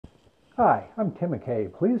Hi, I'm Tim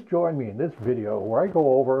McKay. Please join me in this video where I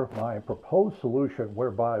go over my proposed solution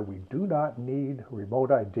whereby we do not need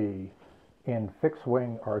remote ID in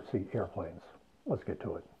fixed-wing RC airplanes. Let's get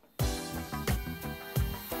to it.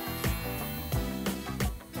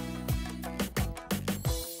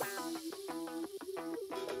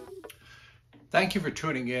 Thank you for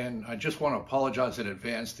tuning in. I just want to apologize in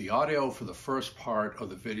advance. The audio for the first part of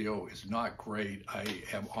the video is not great. I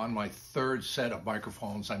am on my third set of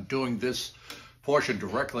microphones. I'm doing this portion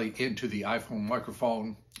directly into the iPhone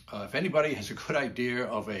microphone. If anybody has a good idea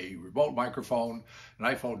of a remote microphone, an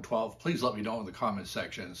iPhone 12, please let me know in the comment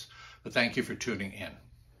sections. But thank you for tuning in.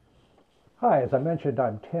 Hi, as I mentioned,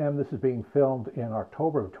 I'm Tim. This is being filmed in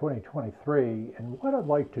October of 2023, and what I'd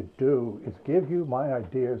like to do is give you my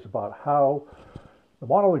ideas about how the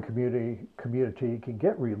modeling community can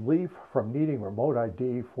get relief from needing remote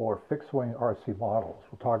ID for fixed-wing RC models.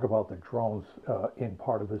 We'll talk about the drones in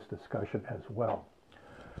part of this discussion as well.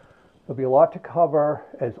 There'll be a lot to cover.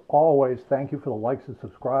 As always, thank you for the likes and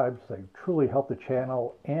subscribes. They truly help the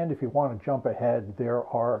channel. And if you want to jump ahead, there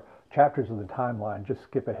are chapters of the timeline. Just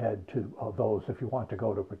skip ahead to those if you want to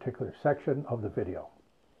go to a particular section of the video.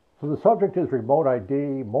 So the subject is remote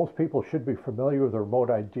ID. Most people should be familiar with the remote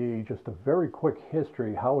ID. Just a very quick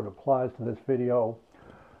history, how it applies to this video.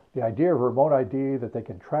 The idea of remote ID that they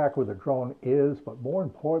can track where the drone is, but more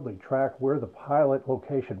importantly, track where the pilot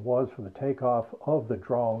location was for the takeoff of the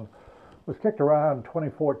drone, was kicked around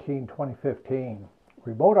 2014, 2015.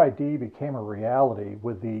 Remote ID became a reality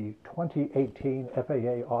with the 2018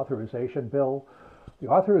 FAA authorization bill. The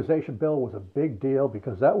authorization bill was a big deal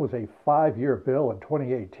because that was a 5-year bill in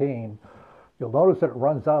 2018. You'll notice that it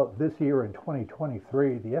runs out this year in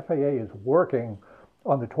 2023. The FAA is working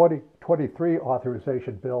on the 2023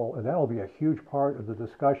 authorization bill, and that will be a huge part of the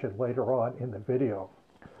discussion later on in the video.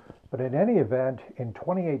 But in any event, in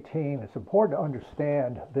 2018, it's important to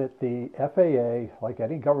understand that the FAA, like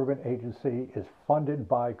any government agency, is funded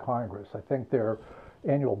by Congress. I think their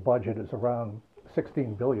annual budget is around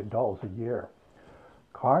 $16 billion a year.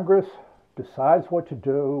 Congress decides what to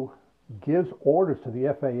do, gives orders to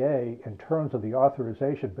the FAA in terms of the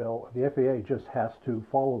authorization bill. The FAA just has to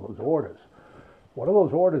follow those orders. One of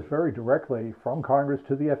those orders very directly from Congress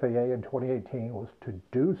to the FAA in 2018 was to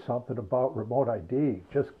do something about remote ID.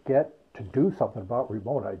 Just get to do something about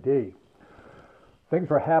remote ID. Things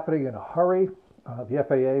were happening in a hurry. The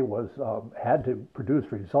FAA had to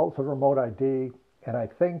produce results of remote ID. And I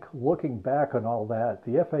think looking back on all that,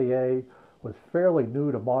 the FAA was fairly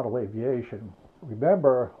new to model aviation.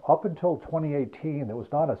 Remember, up until 2018, there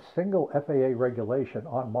was not a single FAA regulation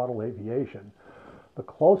on model aviation. The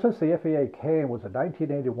closest the FAA came was a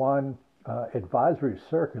 1981 advisory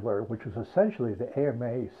circular, which was essentially the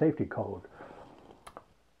AMA safety code.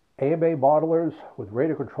 AMA modelers with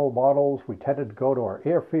radio control models, we tended to go to our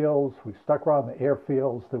airfields. We stuck around the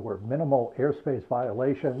airfields. There were minimal airspace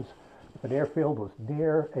violations. If an airfield was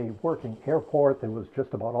near a working airport, there was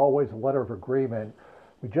just about always a letter of agreement.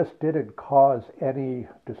 We just didn't cause any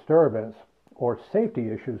disturbance or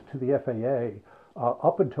safety issues to the FAA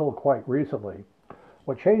up until quite recently.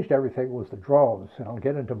 What changed everything was the drones, and I'll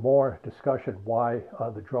get into more discussion why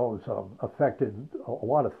the drones affected a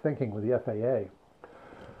lot of thinking with the FAA.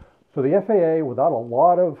 So the FAA, without a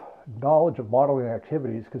lot of knowledge of modeling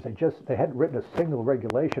activities, because they hadn't written a single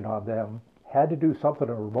regulation on them, had to do something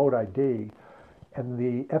on remote ID, and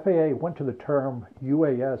the FAA went to the term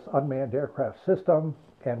UAS, Unmanned Aircraft System,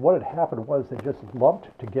 and what had happened was they just lumped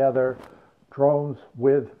together drones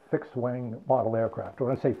with fixed-wing model aircraft.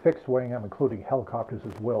 When I say fixed-wing, I'm including helicopters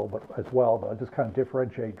as well, but I just kind of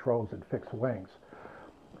differentiate drones and fixed wings.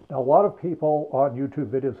 Now, a lot of people on YouTube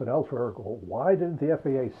videos and elsewhere go, why didn't the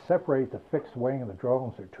FAA separate the fixed wing and the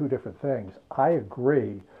drones? They're two different things. I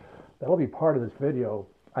agree. That'll be part of this video.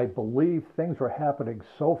 I believe things were happening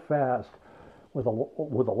so fast with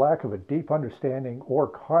a lack of a deep understanding or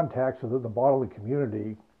contacts within the modeling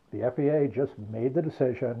community, the FAA just made the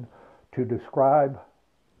decision to describe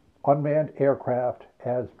unmanned aircraft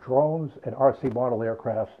as drones and RC model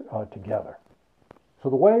aircraft together. So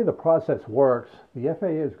the way the process works, the FAA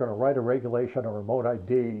is going to write a regulation on remote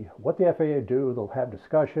ID. What the FAA do, they'll have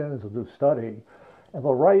discussions, they'll do study, and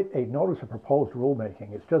they'll write a notice of proposed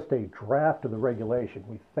rulemaking. It's just a draft of the regulation.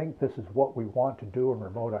 We think this is what we want to do in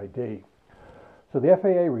remote ID. So the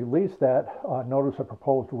FAA released that notice of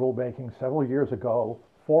proposed rulemaking several years ago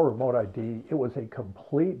for remote ID. It was a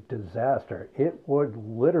complete disaster. It would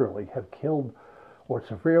literally have killed or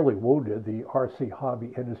severely wounded the RC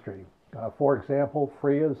hobby industry. For example,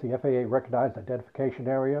 FRIAs, the FAA Recognized Identification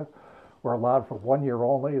Area, were allowed for 1 year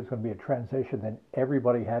only. It's going to be a transition, then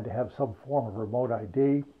everybody had to have some form of remote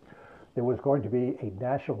ID. There was going to be a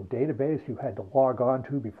national database you had to log on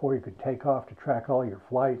to before you could take off to track all your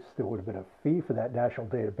flights. There would have been a fee for that national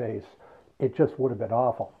database. It just would have been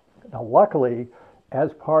awful. Now, luckily,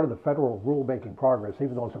 as part of the federal rulemaking progress,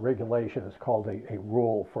 even though it's a regulation, it's called a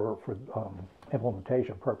rule for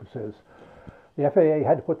implementation purposes, the FAA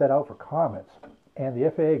had to put that out for comments. And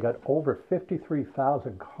the FAA got over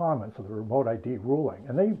 53,000 comments on the remote ID ruling.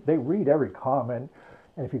 And they read every comment.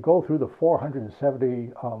 And if you go through the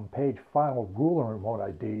 470-page final rule on remote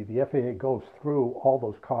ID, the FAA goes through all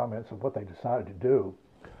those comments of what they decided to do.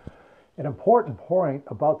 An important point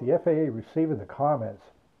about the FAA receiving the comments,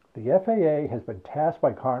 the FAA has been tasked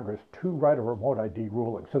by Congress to write a remote ID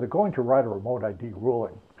ruling. So they're going to write a remote ID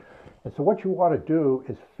ruling. And so what you want to do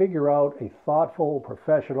is figure out a thoughtful,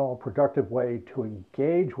 professional, productive way to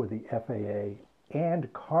engage with the FAA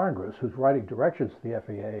and Congress, who's writing directions to the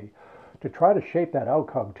FAA, to try to shape that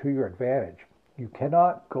outcome to your advantage. You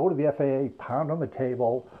cannot go to the FAA, pound on the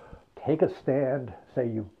table, take a stand, say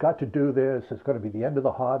you've got to do this, it's going to be the end of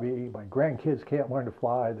the hobby, my grandkids can't learn to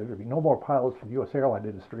fly, there's going to be no more pilots for the U.S. airline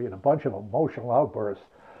industry, and a bunch of emotional outbursts.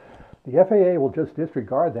 The FAA will just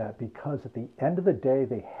disregard that because at the end of the day,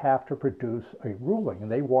 they have to produce a ruling,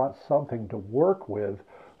 and they want something to work with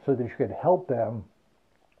so that you can help them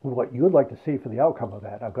with what you'd like to see for the outcome of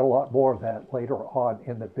that. I've got a lot more of that later on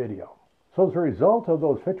in the video. So as a result of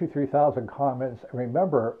those 53,000 comments,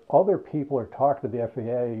 remember, other people are talking to the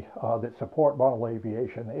FAA that support model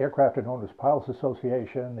aviation, the Aircraft and Owners Pilots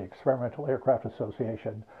Association, the Experimental Aircraft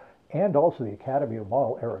Association, and also the Academy of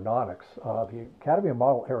Model Aeronautics. The Academy of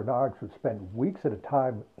Model Aeronautics would spend weeks at a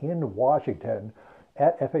time in Washington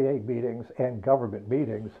at FAA meetings and government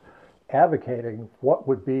meetings advocating what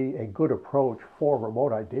would be a good approach for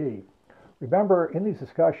remote ID. Remember, in these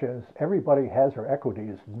discussions, everybody has their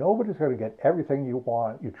equities. Nobody's going to get everything you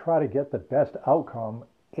want. You try to get the best outcome,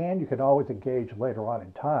 and you can always engage later on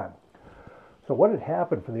in time. So what had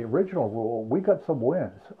happened for the original rule, we got some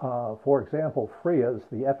wins. For example, FRIAs,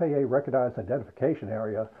 the FAA Recognized Identification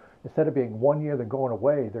Area, instead of being 1 year, they're going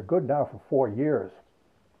away. They're good now for 4 years.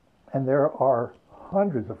 And there are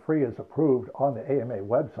hundreds of FRIAs approved on the AMA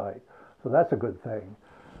website. So that's a good thing.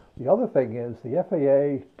 The other thing is the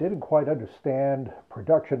FAA didn't quite understand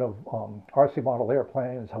production of RC model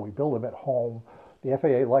airplanes, how we build them at home. The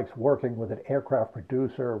FAA likes working with an aircraft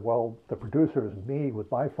producer. Well, the producer is me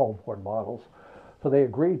with my foam board models. So they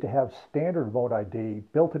agreed to have standard remote ID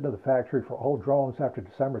built into the factory for all drones after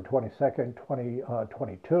December 22nd,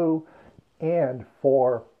 2022, and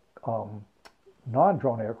for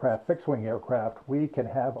non-drone aircraft, fixed-wing aircraft, we can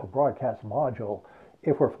have a broadcast module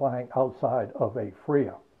if we're flying outside of a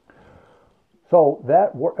FRIA. So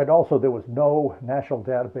that, and also there was no national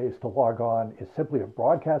database to log on. It's simply a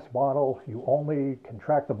broadcast model. You only can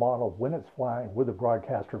track the model when it's flying with a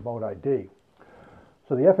broadcast remote ID.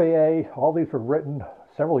 So the FAA, all these were written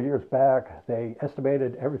several years back. They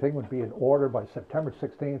estimated everything would be in order by September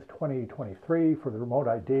 16th, 2023 for the remote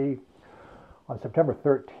ID. On September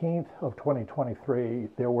 13th of 2023,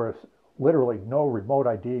 there were literally no remote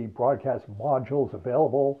ID broadcast modules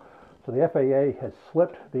available. So the FAA has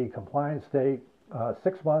slipped the compliance date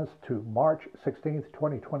 6 months to March 16th,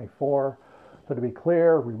 2024. So to be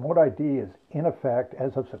clear, remote ID is in effect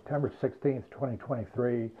as of September 16th,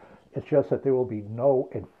 2023. It's just that there will be no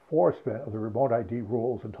enforcement of the remote ID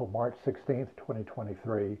rules until March 16th,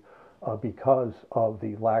 2023 because of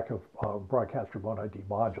the lack of broadcast remote ID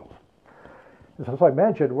modules. And so as I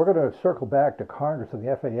mentioned, we're going to circle back to Congress and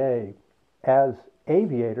the FAA as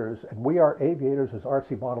aviators, and we are aviators as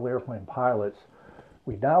RC model airplane pilots.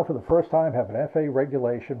 We now, for the first time, have an FAA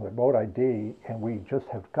regulation with remote ID, and we just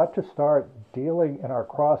have got to start dealing in our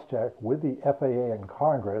cross-check with the FAA and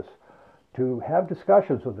Congress to have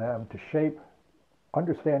discussions with them to shape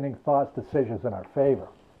understanding, thoughts, decisions in our favor.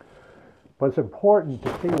 But it's important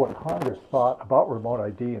to see what Congress thought about remote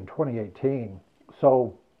ID in 2018.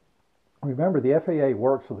 So remember, the FAA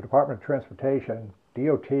works with the Department of Transportation.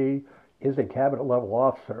 DOT is a cabinet level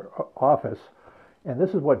office, and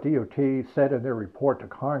this is what DOT said in their report to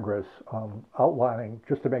Congress, outlining,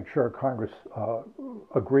 just to make sure Congress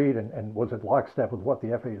agreed and was in lockstep with what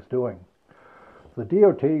the FAA is doing. The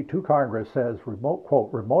DOT to Congress says,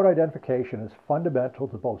 quote, remote identification is fundamental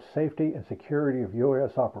to both safety and security of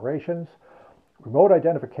UAS operations. Remote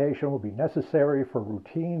identification will be necessary for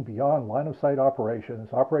routine beyond line-of-sight operations,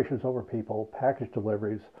 operations over people, package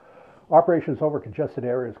deliveries, operations over congested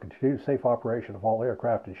areas, continued safe operation of all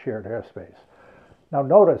aircraft in shared airspace. Now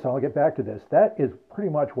notice, and I'll get back to this, that is pretty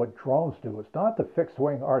much what drones do. It's not the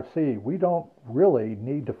fixed-wing RC. We don't really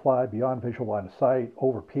need to fly beyond visual line of sight,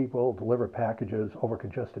 over people, deliver packages, over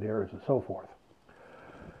congested areas, and so forth.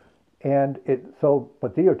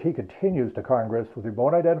 But DOT continues to Congress with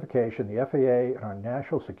remote identification. The FAA and our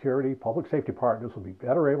national security public safety partners will be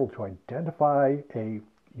better able to identify a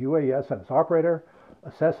UAS and its operator,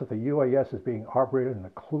 assess if the UAS is being operated in a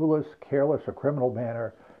clueless, careless, or criminal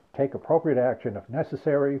manner, take appropriate action if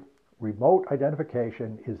necessary. Remote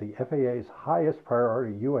identification is the FAA's highest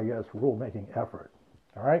priority UAS rulemaking effort.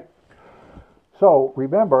 All right? So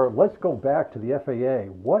remember, let's go back to the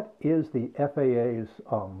FAA. What is the FAA's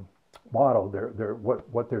motto,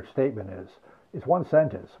 what their statement is? It's one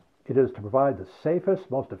sentence. It is to provide the safest,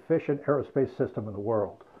 most efficient aerospace system in the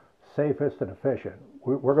world. Safest and efficient.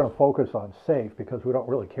 We're going to focus on safe because we don't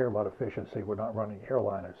really care about efficiency. We're not running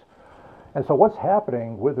airliners. And so what's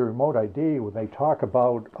happening with the remote ID when they talk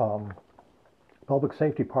about public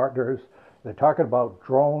safety partners, they're talking about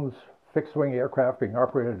drones, fixed-wing aircraft being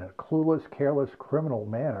operated in a clueless, careless, criminal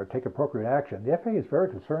manner, take appropriate action. The FAA is very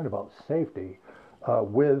concerned about safety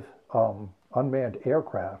with unmanned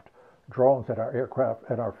aircraft, drones and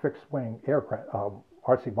our fixed-wing aircraft,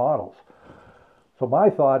 RC models. So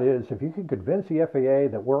my thought is, if you can convince the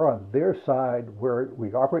FAA that we're on their side, where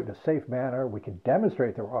we operate in a safe manner, we can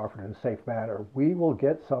demonstrate that we're operating in a safe manner, we will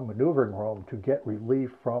get some maneuvering room to get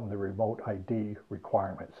relief from the remote ID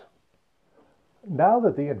requirements. Now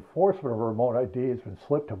that the enforcement of remote ID has been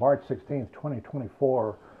slipped to March 16,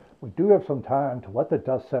 2024, we do have some time to let the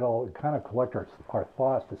dust settle and kind of collect our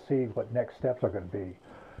thoughts to see what next steps are going to be.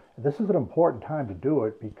 This is an important time to do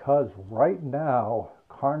it because right now,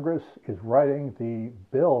 Congress is writing the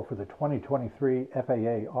bill for the 2023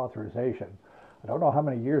 FAA authorization. I don't know how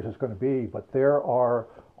many years it's going to be, but there are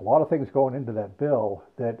a lot of things going into that bill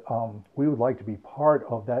that we would like to be part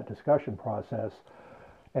of that discussion process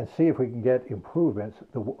and see if we can get improvements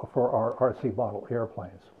for our RC model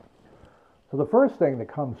airplanes. So the first thing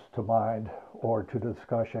that comes to mind or to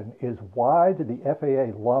discussion is, why did the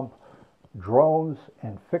FAA lump drones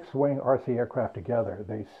and fixed-wing RC aircraft together?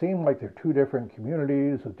 They seem like they're two different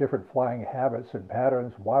communities with different flying habits and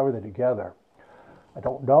patterns. Why were they together? I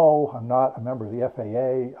don't know. I'm not a member of the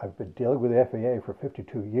FAA. I've been dealing with the FAA for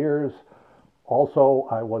 52 years. Also,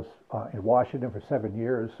 I was in Washington for 7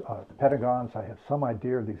 years, the Pentagon, so I have some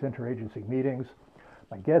idea of these interagency meetings.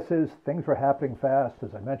 My guess is things were happening fast.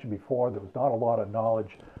 As I mentioned before, there was not a lot of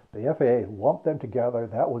knowledge. The FAA lumped them together.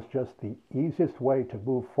 That was just the easiest way to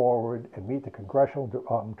move forward and meet the congressional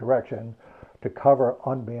direction to cover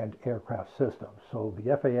unmanned aircraft systems. So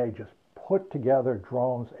the FAA just put together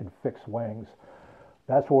drones and fixed wings.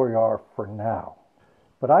 That's where we are for now.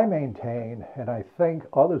 But I maintain, and I think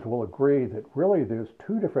others will agree, that really there's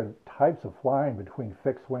two different types of flying between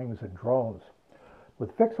fixed wings and drones.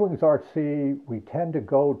 With fixed wings RC, we tend to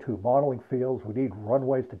go to modeling fields. We need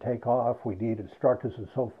runways to take off. We need instructors and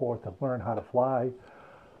so forth to learn how to fly.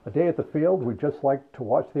 A day at the field, we just like to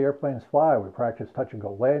watch the airplanes fly. We practice touch and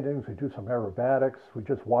go landings. We do some aerobatics. We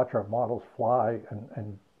just watch our models fly,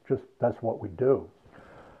 and just that's what we do.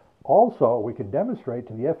 Also, we can demonstrate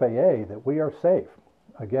to the FAA that we are safe.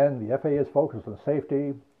 Again, the FAA is focused on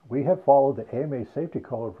safety. We have followed the AMA safety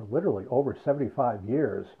code for literally over 75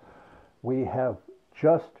 years. We have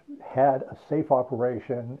just had a safe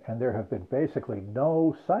operation, and there have been basically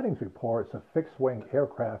no sightings reports of fixed-wing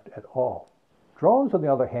aircraft at all. Drones, on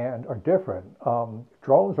the other hand, are different.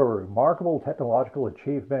 Drones are a remarkable technological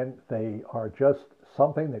achievement. They are just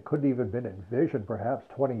something that couldn't even been envisioned perhaps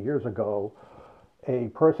 20 years ago. A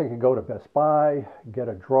person can go to Best Buy, get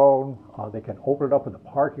a drone. They can open it up in the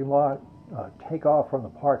parking lot, take off from the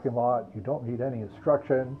parking lot. You don't need any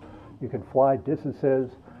instruction. You can fly distances.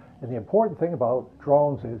 And the important thing about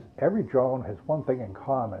drones is every drone has one thing in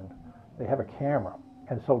common. They have a camera.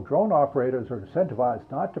 And so drone operators are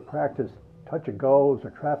incentivized not to practice touch and goes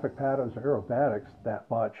or traffic patterns or aerobatics that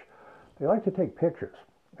much. They like to take pictures.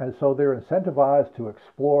 And so they're incentivized to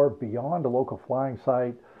explore beyond a local flying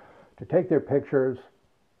site, to take their pictures,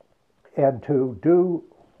 and to do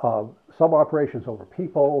some operations over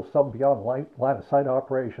people, some beyond line of sight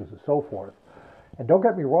operations, and so forth. And don't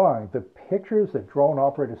get me wrong, the pictures that drone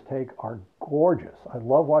operators take are gorgeous. I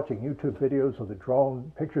love watching YouTube videos of the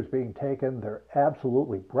drone pictures being taken. They're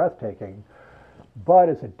absolutely breathtaking. But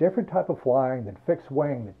it's a different type of flying than fixed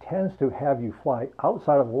wing that tends to have you fly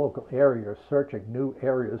outside of the local area, searching new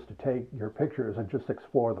areas to take your pictures and just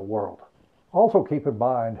explore the world. Also keep in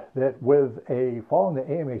mind that following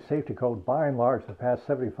the AMA safety code, by and large, the past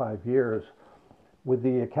 75 years, with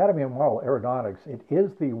the Academy of Model Aeronautics, it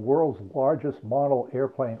is the world's largest model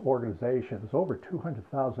airplane organization. There's over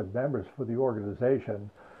 200,000 members for the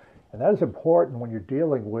organization. And that is important when you're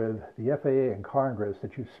dealing with the FAA and Congress,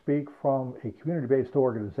 that you speak from a community-based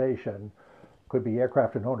organization Could be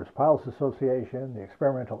Aircraft and Owners Pilots Association, the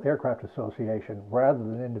Experimental Aircraft Association, rather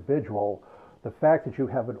than individual. The fact that you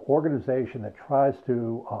have an organization that tries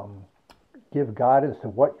to give guidance to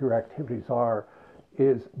what your activities are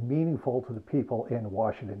is meaningful to the people in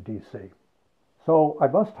Washington, D.C. So I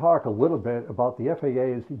must talk a little bit about the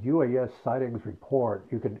FAA's UAS Sightings Report.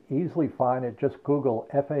 You can easily find it. Just Google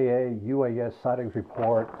FAA UAS Sightings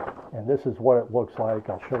Report, and this is what it looks like.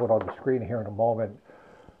 I'll show it on the screen here in a moment.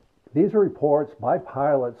 These are reports by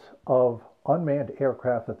pilots of unmanned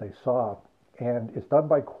aircraft that they saw, and it's done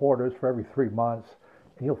by quarters for every 3 months.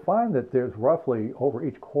 And you'll find that there's roughly over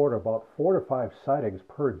each quarter about 4 to 5 sightings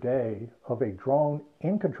per day of a drone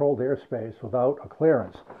in controlled airspace without a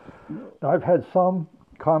clearance. Now, I've had some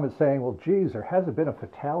comments saying, well, geez, there hasn't been a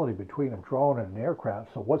fatality between a drone and an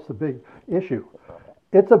aircraft, so what's the big issue?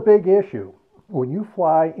 It's a big issue. When you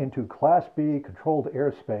fly into Class B controlled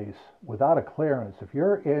airspace without a clearance, if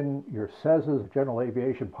you're in your CESA's general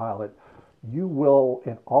aviation pilot, you will,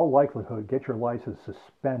 in all likelihood, get your license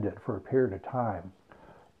suspended for a period of time.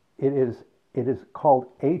 It is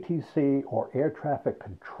called ATC, or air traffic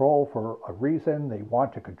control, for a reason. They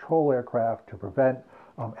want to control aircraft to prevent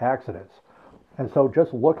accidents. And so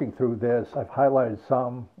just looking through this, I've highlighted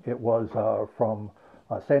some. It was from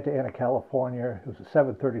Santa Ana, California. It was a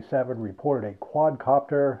 737, reported a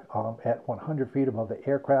quadcopter at 100 feet above the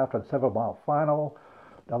aircraft on 7 Mile Final.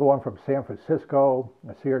 Another one from San Francisco,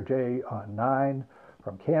 a CRJ-9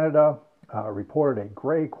 from Canada. Reported a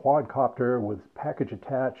gray quadcopter with package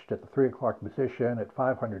attached at the 3 o'clock position at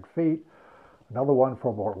 500 feet. Another one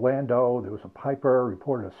from Orlando. There was a Piper,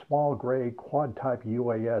 reported a small gray quad-type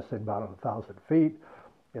UAS inbound at 1,000 feet.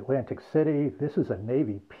 Atlantic City, this is a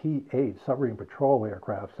Navy P-8 submarine patrol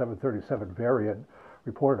aircraft, 737 variant,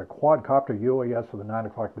 reported a quadcopter UAS with a 9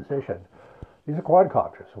 o'clock position. These are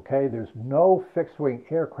quadcopters, okay? There's no fixed-wing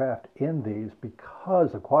aircraft in these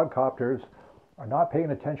because the quadcopters are not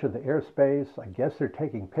paying attention to the airspace. I guess they're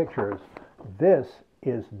taking pictures. This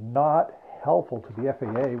is not helpful to the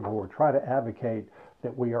FAA, where we're trying to advocate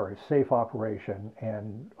that we are a safe operation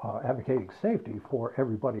and advocating safety for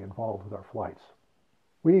everybody involved with our flights.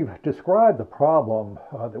 We've described the problem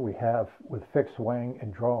that we have with fixed wing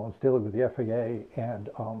and drones dealing with the FAA and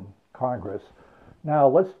Congress. Now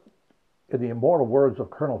let's, in the immortal words of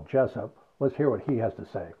Colonel Jessup, let's hear what he has to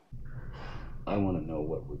say. I want to know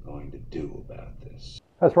what we're going to do about this.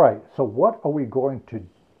 That's right. So what are we going to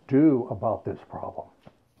do about this problem?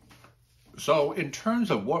 So in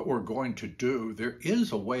terms of what we're going to do, there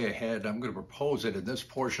is a way ahead. I'm going to propose it in this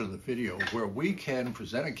portion of the video where we can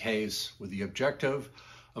present a case with the objective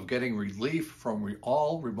of getting relief from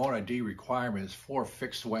all remote ID requirements for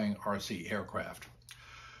fixed-wing RC aircraft.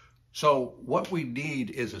 So what we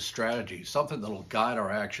need is a strategy, something that will guide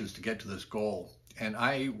our actions to get to this goal. And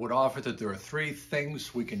I would offer that there are 3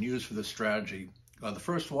 things we can use for this strategy. The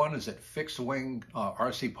first one is that fixed-wing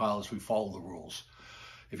RC pilots, we follow the rules.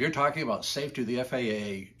 If you're talking about safety of the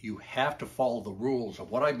FAA, you have to follow the rules. And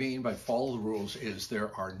what I mean by follow the rules is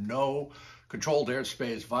there are no controlled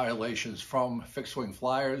airspace violations from fixed-wing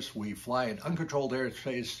flyers. We fly in uncontrolled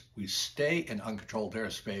airspace. We stay in uncontrolled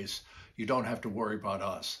airspace. You don't have to worry about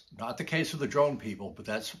us. Not the case with the drone people, but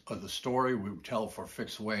that's the story we would tell for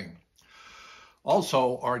fixed-wing.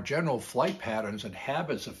 Also, our general flight patterns and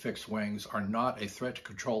habits of fixed wings are not a threat to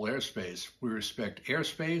control airspace. We respect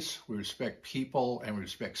airspace, we respect people, and we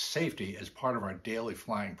respect safety as part of our daily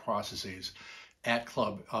flying processes at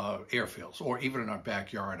club airfields, or even in our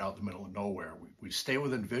backyard out in the middle of nowhere. We stay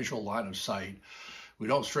within visual line of sight. We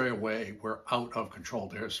don't stray away. We're out of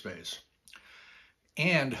controlled airspace.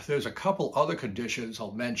 And there's a couple other conditions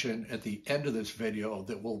I'll mention at the end of this video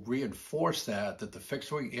that will reinforce that the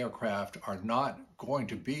fixed-wing aircraft are not going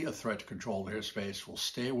to be a threat to controlled airspace. We'll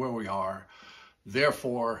stay where we are.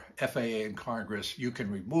 Therefore, FAA and Congress, you can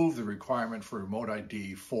remove the requirement for remote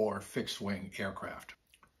ID for fixed-wing aircraft.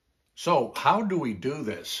 So how do we do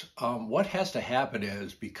this? What has to happen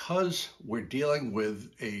is, because we're dealing with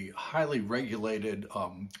a highly regulated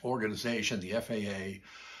organization, the FAA,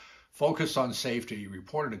 focused on safety,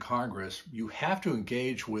 reported to Congress, you have to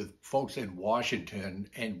engage with folks in Washington.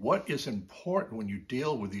 And what is important when you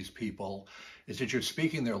deal with these people is that you're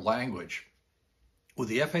speaking their language. With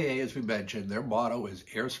the FAA, as we mentioned, their motto is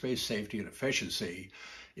airspace safety and efficiency.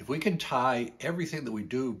 If we can tie everything that we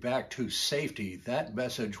do back to safety, that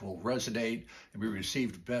message will resonate and be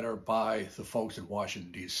received better by the folks in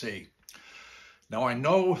Washington, D.C. Now, I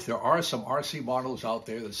know there are some RC models out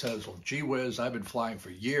there that says, well, gee whiz, I've been flying for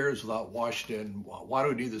years without Washington. Why do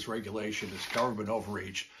we need this regulation, this government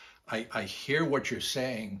overreach? I hear what you're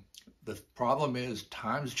saying. The problem is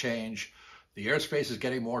times change. The airspace is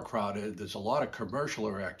getting more crowded. There's a lot of commercial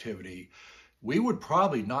air activity. We would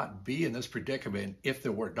probably not be in this predicament if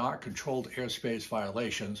there were not controlled airspace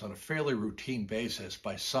violations on a fairly routine basis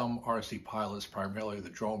by some RC pilots, primarily the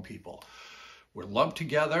drone people. We're lumped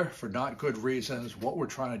together for not good reasons. What we're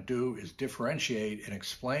trying to do is differentiate and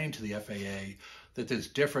explain to the FAA that there's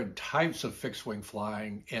different types of fixed-wing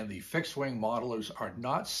flying, and the fixed-wing modelers are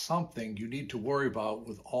not something you need to worry about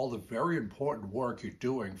with all the very important work you're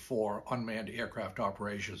doing for unmanned aircraft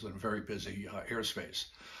operations in a very busy airspace.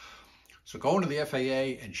 So going to the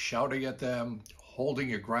FAA and shouting at them, holding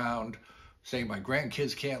your ground, saying my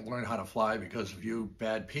grandkids can't learn how to fly because of you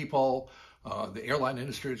bad people, the airline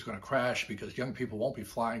industry is going to crash because young people won't be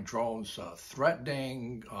flying drones,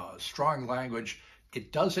 threatening, strong language.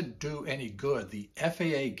 It doesn't do any good. The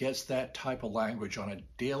FAA gets that type of language on a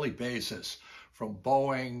daily basis from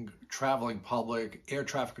Boeing, traveling public, air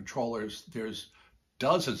traffic controllers. There's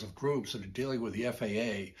dozens of groups that are dealing with the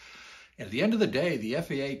FAA. And at the end of the day, the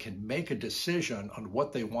FAA can make a decision on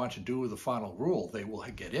what they want to do with the final rule. They will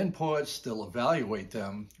get inputs, they'll evaluate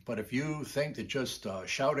them. But if you think that just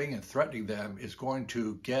shouting and threatening them is going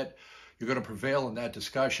to you're going to prevail in that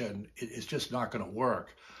discussion, it's just not going to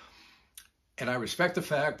work. And I respect the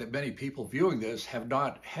fact that many people viewing this have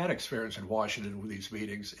not had experience in Washington with these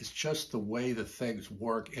meetings. It's just the way that things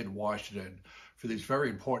work in Washington for these very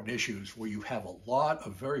important issues where you have a lot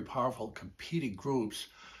of very powerful competing groups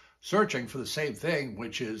searching for the same thing,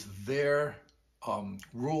 which is their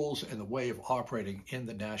rules and the way of operating in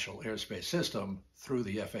the national airspace system through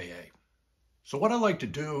the FAA. So what I like to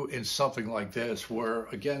do in something like this, where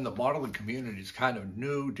again, the modeling community is kind of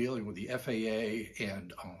new dealing with the FAA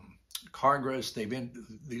and Congress,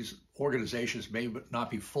 these organizations may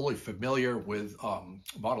not be fully familiar with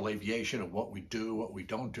model aviation and what we do, what we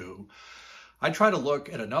don't do. I try to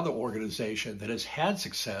look at another organization that has had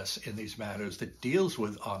success in these matters that deals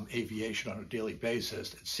with aviation on a daily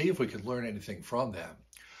basis and see if we can learn anything from them.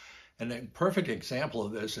 And a perfect example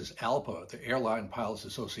of this is ALPA, the Airline Pilots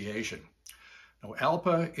Association. Now,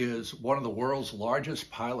 ALPA is one of the world's largest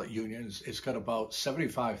pilot unions. It's got about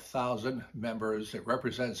 75,000 members. It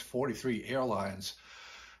represents 43 airlines.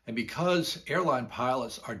 And because airline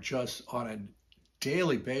pilots are just on a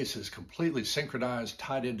daily basis, completely synchronized,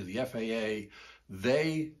 tied into the FAA,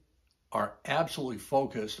 they are absolutely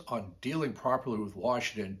focused on dealing properly with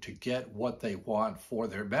Washington to get what they want for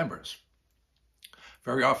their members.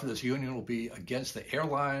 Very often this union will be against the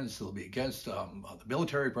airlines, they'll be against the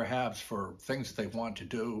military perhaps for things that they want to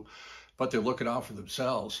do, but they're looking out for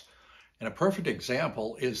themselves. And a perfect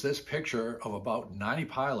example is this picture of about 90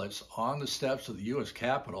 pilots on the steps of the U.S.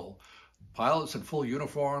 Capitol. Pilots in full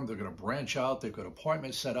uniform, they're going to branch out, they've got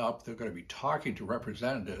appointments set up, they're going to be talking to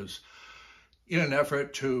representatives in an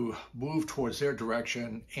effort to move towards their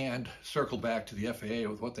direction and circle back to the FAA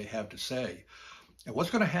with what they have to say. And what's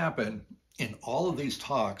going to happen in all of these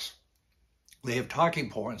talks, they have talking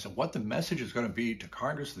points, and what the message is going to be to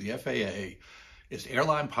Congress and the FAA is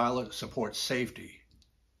airline pilots support safety.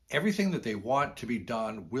 Everything that they want to be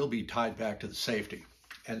done will be tied back to the safety.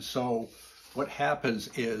 And so what happens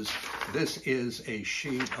is, this is a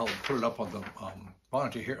sheet, I'll put it up on the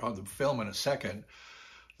monitor here on the film in a second.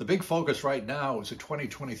 The big focus right now is the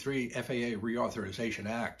 2023 FAA Reauthorization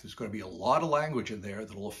Act. There's going to be a lot of language in there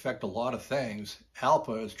that will affect a lot of things.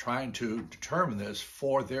 ALPA is trying to determine this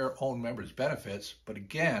for their own members' benefits, but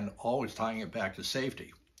again, always tying it back to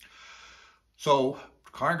safety. So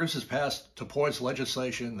Congress has passed to poise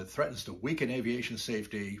legislation that threatens to weaken aviation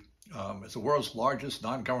safety. As the world's largest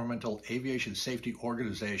non-governmental aviation safety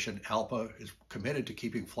organization, ALPA is committed to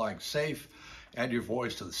keeping flying safe. Add your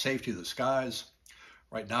voice to the safety of the skies.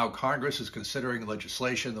 Right now, Congress is considering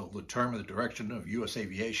legislation that will determine the direction of U.S.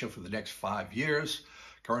 aviation for the next 5 years.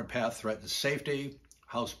 Current path threatens safety.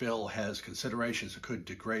 House bill has considerations that could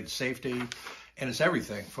degrade safety. And it's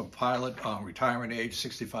everything from pilot retirement age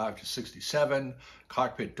 65 to 67,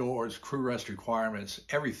 cockpit doors, crew rest requirements,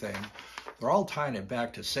 everything. They're all tying it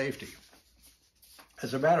back to safety.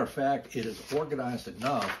 As a matter of fact, it is organized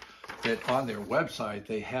enough that on their website,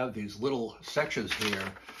 they have these little sections here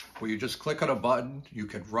where you just click on a button, you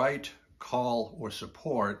can write, call, or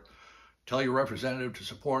support. Tell your representative to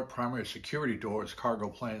support primary security doors, cargo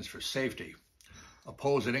planes for safety.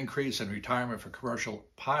 Oppose an increase in retirement for commercial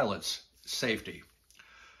pilots, safety.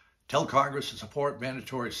 Tell Congress to support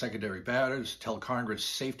mandatory secondary matters. Tell Congress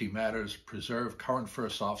safety matters. Preserve current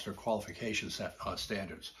first officer qualification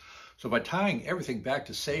standards. So by tying everything back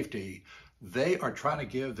to safety, they are trying to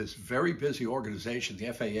give this very busy organization,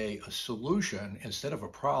 the FAA, a solution instead of a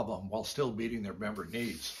problem while still meeting their member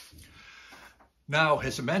needs. Now,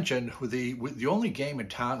 as I mentioned, the only game in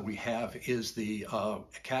town we have is the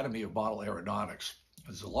Academy of Model Aeronautics.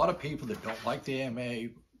 There's a lot of people that don't like the AMA.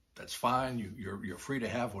 That's fine. You're free to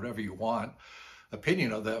have whatever you want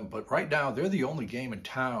opinion of them. But right now, they're the only game in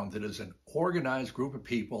town that is an organized group of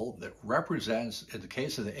people that represents, in the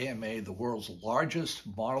case of the AMA, the world's largest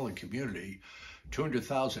modeling community,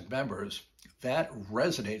 200,000 members. That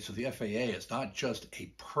resonates with the FAA. It's not just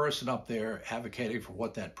a person up there advocating for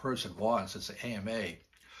what that person wants. It's the AMA.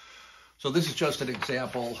 So this is just an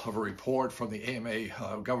example of a report from the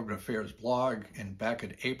AMA Government Affairs blog back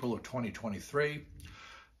in April of 2023.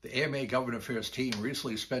 The AMA Government Affairs team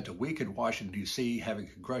recently spent a week in Washington, D.C. having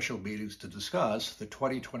congressional meetings to discuss the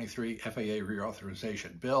 2023 FAA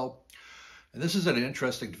reauthorization bill. And this is an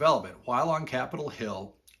interesting development. While on Capitol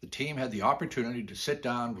Hill, the team had the opportunity to sit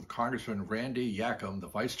down with Congressman Randy Yackham, the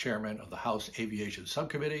vice chairman of the House Aviation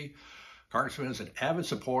Subcommittee. Congressman is an avid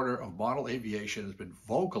supporter of model aviation, has been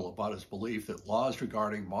vocal about his belief that laws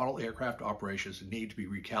regarding model aircraft operations need to be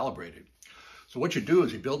recalibrated. So what you do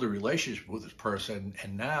is you build a relationship with this person,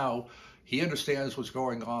 and now he understands what's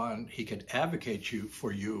going on. He can advocate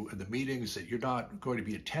for you in the meetings that you're not going to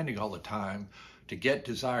be attending all the time to get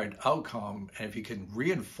desired outcome. And if you can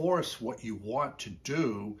reinforce what you want to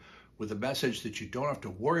do with a message that you don't have to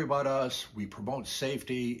worry about us, we promote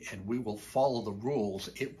safety, and we will follow the rules,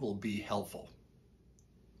 it will be helpful.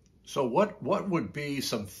 So what would be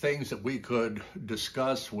some things that we could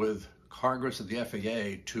discuss with Congress and the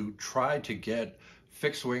FAA to try to get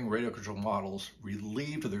fixed-wing radio control models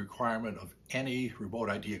relieved of the requirement of any remote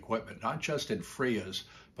ID equipment, not just in FRIAs,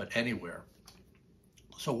 but anywhere?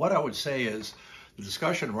 So what I would say is the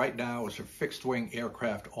discussion right now is for fixed-wing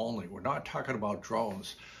aircraft only. We're not talking about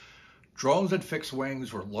drones. Drones and fixed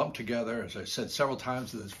wings were lumped together, as I said several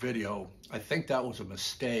times in this video. I think that was a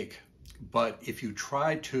mistake, but if you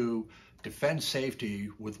try to defend safety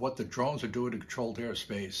with what the drones are doing to controlled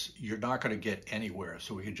airspace, you're not going to get anywhere.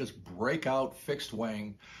 So we can just break out fixed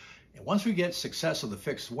wing. And once we get success of the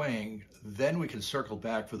fixed wing, then we can circle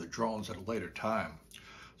back for the drones at a later time.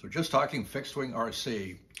 So just talking fixed wing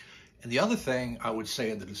RC. And the other thing I would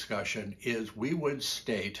say in the discussion is we would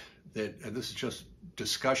state that, and this is just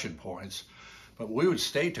discussion points, but we would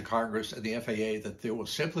state to Congress and the FAA that there will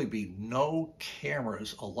simply be no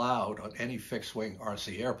cameras allowed on any fixed-wing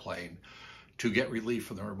RC airplane to get relief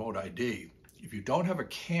from the remote ID. If you don't have a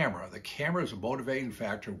camera, the camera is a motivating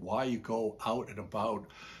factor why you go out and about,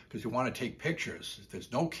 because you want to take pictures. If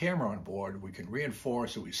there's no camera on board, we can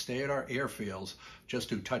reinforce that we stay at our airfields, just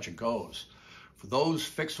do touch and goes. For those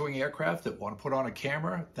fixed-wing aircraft that want to put on a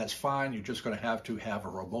camera, that's fine. You're just going to have a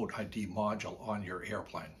remote ID module on your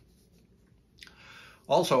airplane.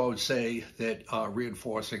 Also, I would say that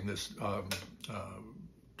reinforcing this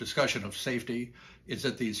discussion of safety is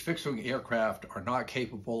that these fixed-wing aircraft are not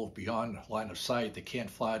capable of beyond line of sight. They can't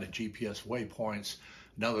fly to GPS waypoints.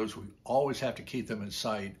 In other words, we always have to keep them in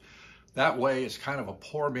sight. That way, it's kind of a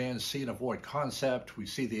poor man's see and avoid concept. We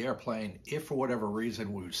see the airplane. If for whatever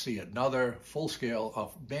reason we would see another full-scale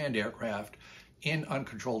of manned aircraft in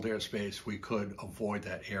uncontrolled airspace, we could avoid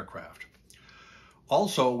that aircraft.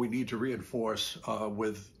 Also, we need to reinforce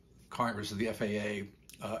with Congress and the FAA,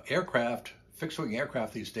 fixed-wing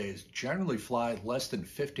aircraft these days generally fly less than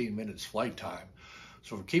 15 minutes flight time.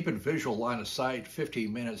 So if we're keeping visual line of sight,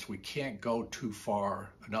 15 minutes, we can't go too far.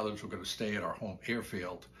 In other words, we're going to stay at our home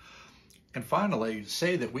airfield. And finally,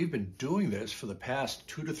 say that we've been doing this for the past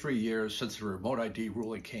 2 to 3 years since the remote ID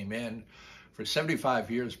ruling came in. For 75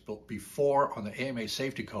 years before on the AMA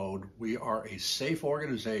Safety Code, we are a safe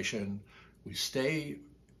organization. We stay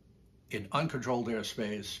in uncontrolled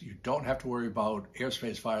airspace. You don't have to worry about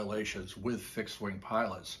airspace violations with fixed-wing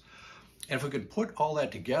pilots. And if we could put all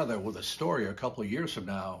that together with a story a couple of years from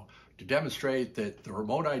now to demonstrate that the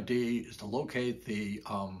remote ID is to locate the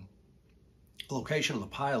location of the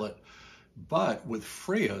pilot, but with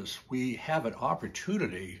FRIAs, we have an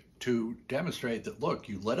opportunity to demonstrate that, look,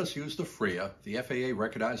 you let us use the FRIA, the FAA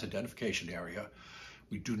Recognized Identification Area.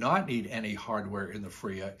 We do not need any hardware in the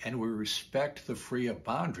FRIA, and we respect the FRIA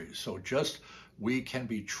boundaries. So just we can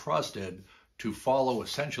be trusted to follow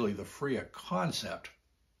essentially the FRIA concept,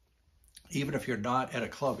 even if you're not at a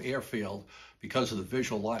club airfield, because of the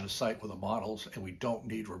visual line of sight with the models, and we don't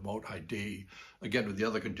need remote ID, again, with the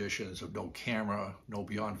other conditions of no camera, no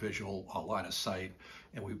beyond visual line of sight,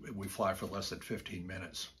 and we fly for less than 15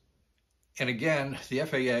 minutes. And again, the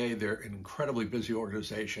FAA, they're an incredibly busy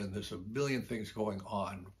organization. There's a million things going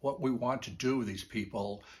on. What we want to do with these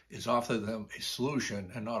people is offer them a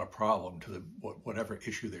solution and not a problem to whatever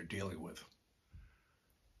issue they're dealing with.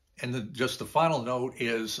 And just the final note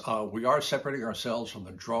is we are separating ourselves from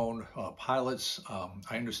the drone pilots.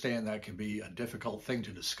 I understand that can be a difficult thing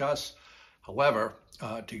to discuss. However,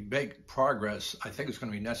 to make progress, I think it's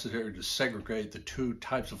going to be necessary to segregate the two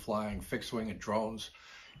types of flying, fixed wing and drones.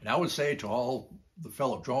 And I would say to all the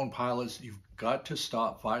fellow drone pilots, you've got to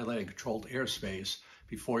stop violating controlled airspace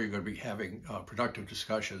before you're going to be having productive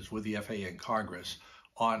discussions with the FAA and Congress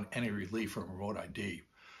on any relief from remote ID.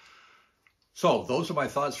 So those are my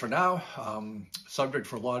thoughts for now. Subject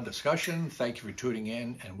for a lot of discussion. Thank you for tuning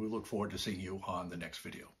in, and we look forward to seeing you on the next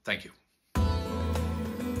video. Thank you.